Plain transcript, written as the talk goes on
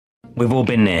We've all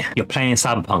been there. You're playing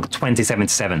Cyberpunk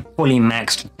 2077, fully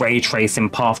maxed ray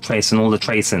tracing, path tracing, all the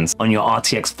tracings on your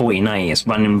RTX 4090. It's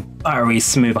running buttery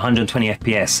smooth, 120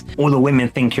 FPS. All the women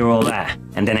think you're all that,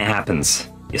 and then it happens.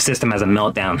 Your system has a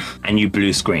meltdown and you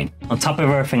blue screen. On top of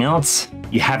everything else,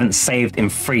 you haven't saved in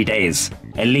 3 days.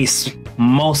 At least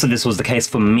most of this was the case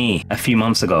for me a few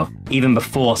months ago, even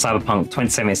before Cyberpunk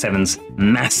 2077's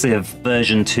massive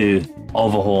version 2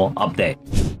 overhaul update.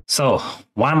 So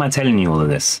why am I telling you all of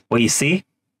this? Well, you see,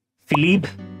 Philippe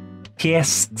I'm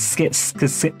just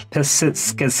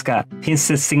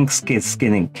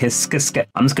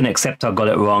gonna accept I got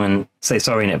it wrong and say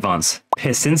sorry in advance.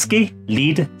 Piersinski,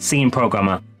 lead scene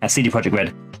programmer at CD Projekt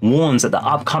Red, warns that the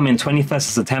upcoming 21st of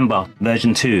September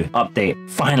version 2 update,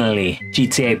 finally,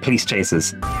 GTA police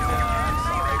chasers.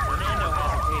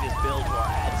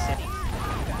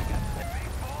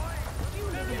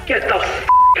 Get the f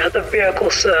out of the vehicle,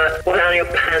 sir. Pull down your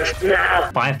pants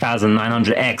now.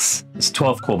 5900X. It's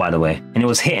 12 core, by the way. And it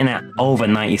was hitting at over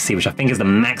 90C, which I think is the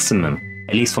maximum,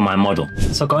 at least for my model.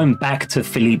 So going back to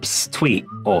Philippe's tweet,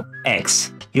 or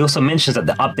X, he also mentions that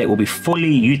the update will be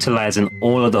fully utilizing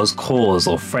all of those cores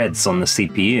or threads on the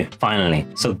CPU, finally.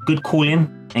 So good cooling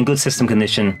and good system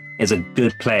condition is a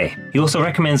good play. He also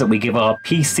recommends that we give our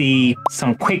PC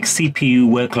some quick CPU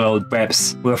workload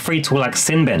reps with a free tool like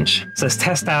Cinebench. So let's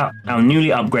test out our newly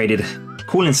upgraded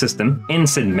cooling system in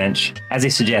Cinebench as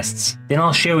he suggests. Then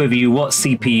I'll share with you what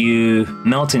CPU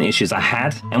melting issues I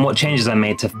had and what changes I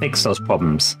made to fix those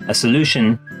problems. A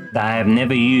solution that I have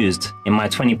never used in my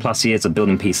 20+ years of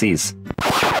building PCs.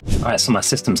 Alright, so my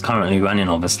system's currently running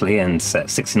obviously and it's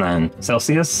at 69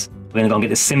 Celsius. We're gonna go and get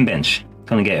this Cinebench.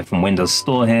 Gonna get it from Windows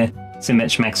Store here.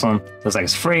 Cinebench Maxon. Looks like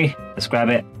it's free. Let's grab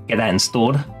it, get that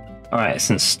installed. Alright, it's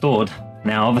installed.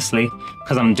 Now obviously,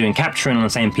 because I'm doing capturing on the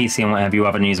same PC and what have you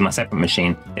rather than using my separate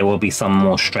machine, there will be some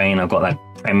more strain. I've got like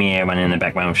Premiere running in the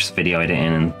background, which is video editing,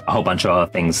 and a whole bunch of other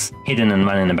things hidden and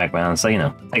running in the background. So, you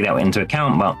know, take that into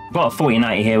account. But we've got a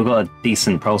 4090 here, we've got a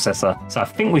decent processor. So I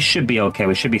think we should be okay,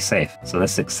 we should be safe. So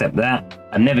let's accept that.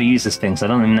 I've never used this thing, so I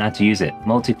don't even know how to use it.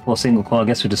 Multi-core, single core, I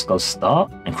guess we just go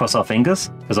start and cross our fingers,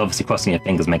 because obviously crossing your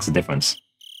fingers makes a difference.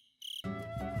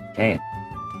 Okay.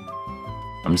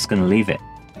 I'm just gonna leave it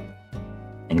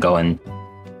and go and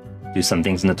do some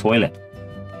things in the toilet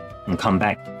and come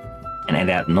back and edit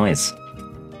out the noise.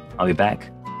 I'll be back.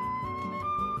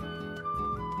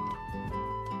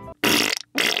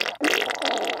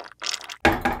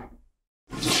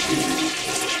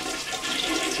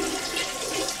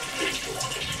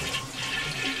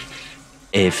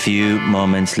 A few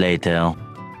moments later.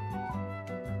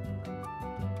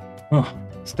 Oh,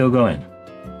 still going.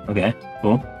 Okay,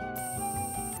 cool.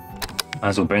 Might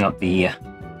as well bring up the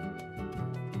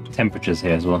temperatures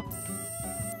here as well.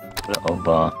 Put it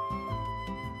over.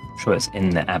 I'm sure it's in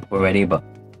the app already, but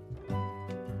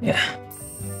yeah.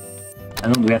 How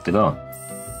long do we have to go?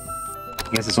 I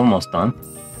guess it's almost done.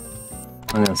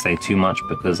 I'm not gonna say too much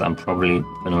because I'm probably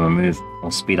gonna remove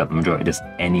or speed up the majority of this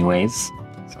anyways.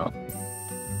 So,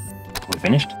 we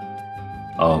finished?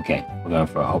 Oh, okay. We're going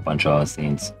for a whole bunch of other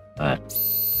scenes. Alright.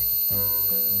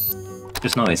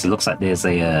 Just notice it looks like there's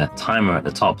a timer at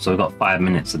the top, so we've got 5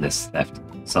 minutes of this left.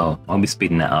 So I'll be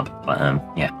speeding that up, but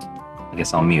yeah, I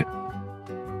guess I'll mute.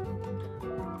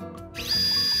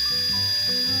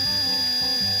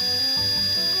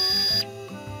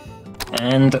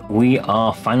 And we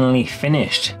are finally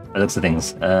finished. By the looks of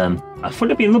things. I thought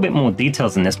there'd be a little bit more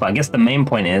details in this, but I guess the main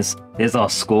point is there's our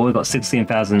score. We've got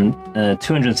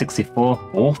 16,264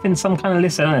 off in some kind of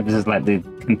list. I don't know if this is like the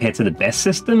compared to the best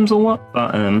systems or what,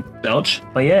 but belch.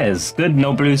 But yeah, it's good.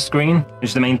 No blue screen, which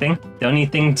is the main thing. The only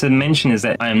thing to mention is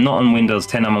that I am not on Windows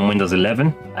 10. I'm on Windows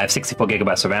 11. I have 64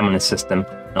 gigabytes of RAM on this system.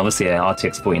 And obviously, an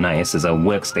RTX 4090 is a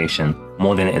workstation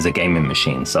more than it is a gaming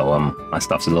machine. So my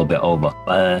stuff's a little bit over.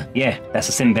 But yeah, that's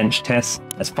a Cinebench test.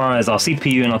 As far as our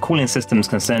CPU and our cooling system is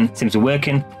concerned, seems to be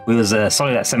working. We was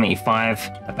solid at 75,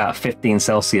 about 15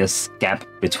 Celsius gap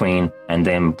between, and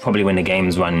then probably when the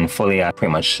game's running fully,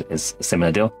 pretty much is a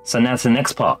similar deal. So now to the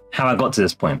next part, how I got to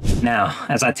this point. Now,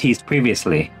 as I teased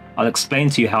previously, I'll explain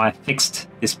to you how I fixed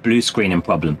this blue screening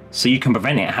problem, so you can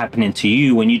prevent it happening to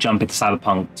you when you jump into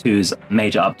Cyberpunk 2's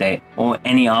major update or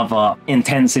any other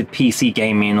intensive PC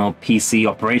gaming or PC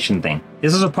operation thing.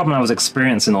 This is a problem I was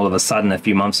experiencing all of a sudden a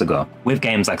few months ago with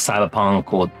games like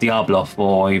Cyberpunk or Diablo 4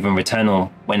 or even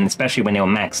Returnal, especially when they were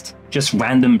maxed. Just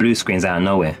random blue screens out of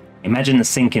nowhere. Imagine the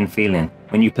sinking feeling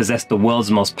when you possess the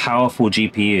world's most powerful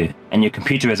GPU and your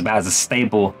computer is about as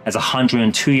stable as a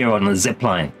 102-year-old on a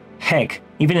zipline. Heck,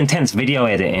 Even intense video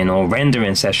editing or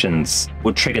rendering sessions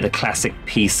would trigger the classic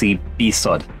PC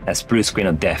BSOD, that's blue screen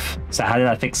of death. So how did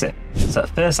I fix it? So at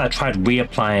first I tried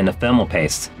reapplying the thermal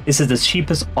paste. This is the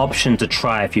cheapest option to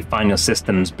try if you find your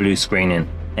system's blue screening.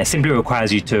 It simply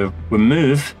requires you to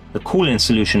remove the cooling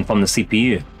solution from the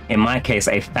CPU. In my case,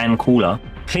 a fan cooler,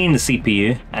 clean the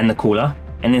CPU and the cooler,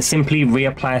 and then simply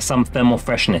reapply some thermal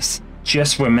freshness.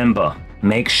 Just remember,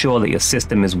 make sure that your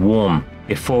system is warm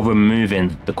before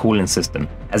removing the cooling system,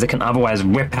 as it can otherwise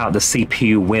rip out the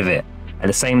CPU with it at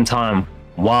the same time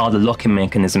while the locking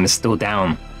mechanism is still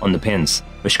down on the pins,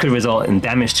 which could result in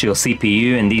damage to your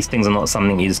CPU, and these things are not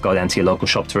something you just go down to your local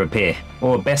shop to repair.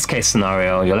 Or best case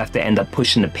scenario, you'll have to end up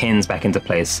pushing the pins back into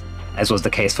place, as was the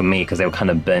case for me because they were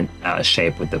kind of burnt out of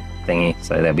shape with the thingy,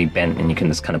 so they'll be bent and you can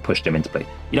just kind of push them into place.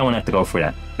 You don't want to have to go through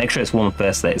that. Make sure it's warm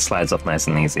first so that it slides off nice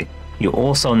and easy. You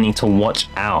also need to watch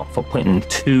out for putting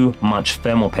too much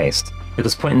thermal paste,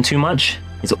 because putting too much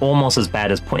is almost as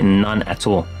bad as putting none at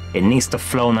all. It needs to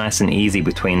flow nice and easy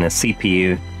between the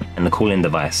CPU and the cooling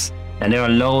device. And there are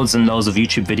loads and loads of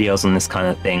YouTube videos on this kind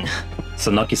of thing, so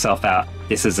knock yourself out,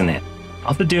 this isn't it.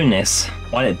 After doing this,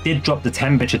 while it did drop the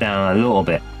temperature down a little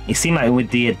bit, it seemed like with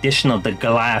the addition of the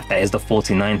Goliath that is the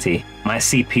 4090, my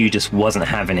CPU just wasn't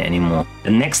having it anymore.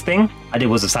 The next thing I did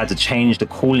was decide to change the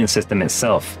cooling system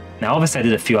itself. Now obviously I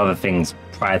did a few other things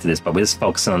prior to this, but we're just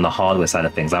focusing on the hardware side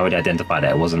of things. I already identified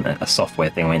that it wasn't a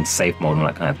software thing, we're in safe mode and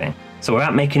that kind of thing. So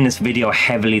without making this video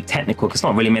heavily technical, because it's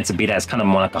not really meant to be that, it's kind of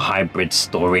more like a hybrid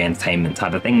story entertainment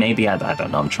type of thing. Maybe, I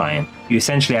don't know, I'm trying. You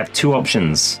essentially have two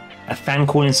options, a fan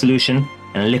cooling solution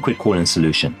and a liquid cooling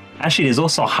solution. Actually, there's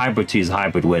also a hybrid, to use a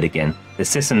hybrid word again. There's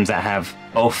systems that have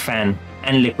both fan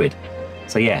and liquid.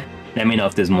 So yeah, let me know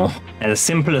if there's more. And the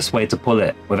simplest way to pull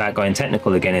it without going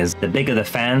technical again is the bigger the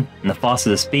fan and the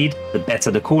faster the speed, the better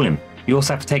the cooling. You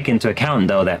also have to take into account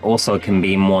though that also can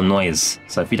be more noise.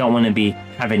 So if you don't want to be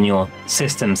having your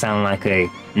system sound like a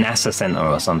NASA center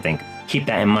or something, keep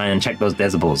that in mind and check those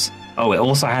decibels. Oh, it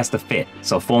also has to fit,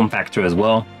 so form factor as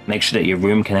well. Make sure that your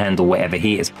room can handle whatever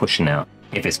heat is pushing out,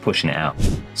 if it's pushing it out.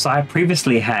 So I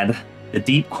previously had the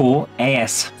Deepcore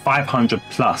AS500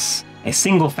 Plus, a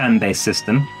single fan based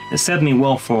system that served me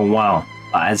well for a while,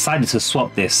 but I decided to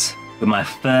swap this with my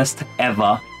first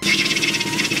ever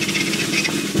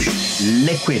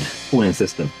liquid cooling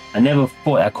system. I never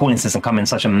thought a cooling system come in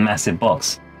such a massive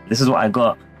box. This is what I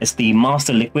got. It's the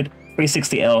Master Liquid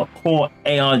 360L Core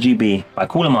ARGB by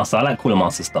Cooler Master. I like Cooler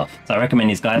Master stuff, so I recommend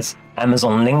these guys.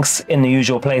 Amazon links in the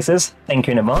usual places. Thank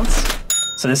you in advance.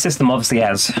 So this system obviously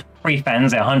has 3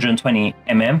 fans at 120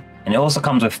 mm, and it also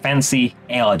comes with fancy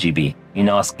ARGB. You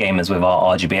know us gamers with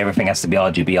our RGB, everything has to be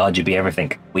RGB,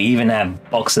 everything. We even have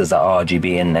boxes that are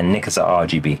RGB and knickers that are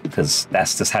RGB, because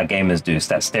that's just how gamers do. It's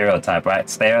that stereotype, right?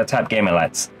 Stereotype gamer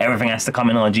lights. Everything has to come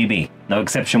in RGB, no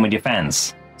exception with your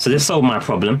fans. So this solved my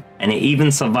problem, and it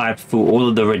even survived through all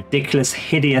of the ridiculous,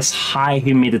 hideous, high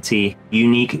humidity,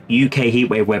 unique UK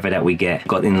heatwave weather that we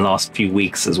got in the last few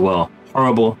weeks as well.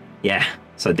 Horrible, yeah,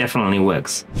 so it definitely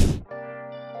works.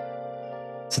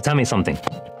 So tell me something.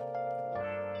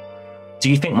 Do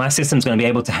you think my system's going to be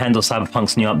able to handle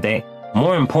Cyberpunk's new update?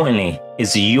 More importantly,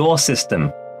 is your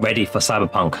system ready for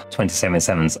Cyberpunk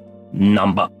 2077's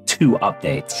number 2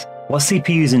 update? What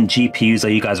CPUs and GPUs are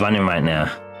you guys running right now?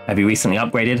 Have you recently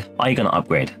upgraded? Are you going to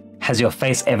upgrade? Has your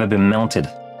face ever been melted?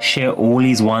 Share all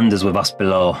these wonders with us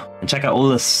below, and check out all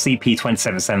the CP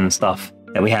 2077 stuff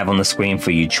that we have on the screen for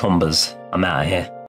you chombers. I'm out of here.